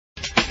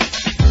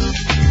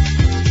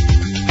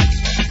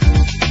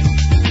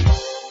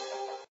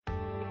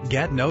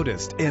Get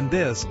noticed in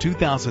this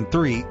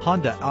 2003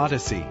 Honda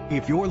Odyssey.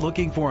 If you're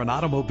looking for an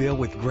automobile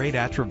with great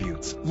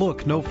attributes,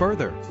 look no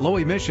further. Low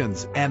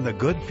emissions and the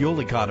good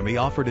fuel economy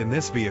offered in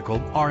this vehicle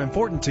are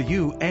important to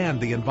you and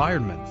the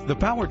environment. The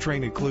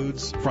powertrain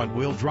includes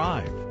front-wheel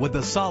drive with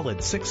a solid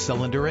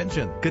 6-cylinder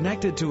engine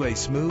connected to a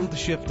smooth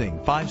shifting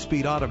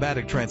 5-speed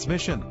automatic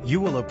transmission.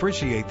 You will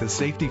appreciate the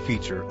safety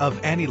feature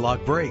of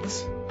anti-lock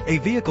brakes. A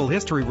vehicle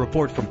history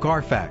report from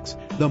Carfax,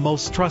 the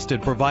most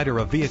trusted provider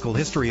of vehicle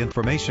history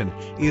information,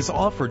 is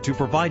offered to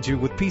provide you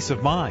with peace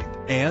of mind.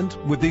 And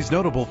with these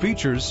notable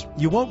features,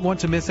 you won't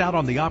want to miss out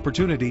on the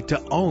opportunity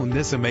to own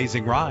this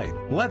amazing ride.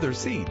 Leather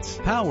seats,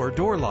 power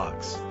door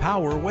locks,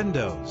 power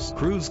windows,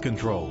 cruise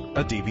control,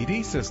 a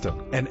DVD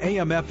system, an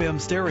AM/FM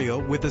stereo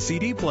with a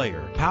CD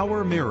player,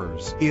 power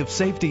mirrors. If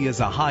safety is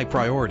a high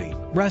priority,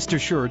 rest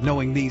assured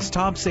knowing these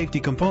top safety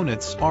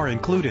components are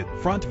included: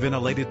 front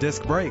ventilated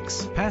disc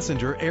brakes,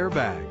 passenger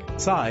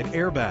airbag, side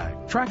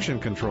airbag, traction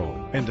control,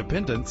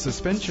 independent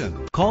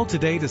suspension. Call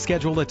today to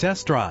schedule a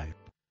test drive.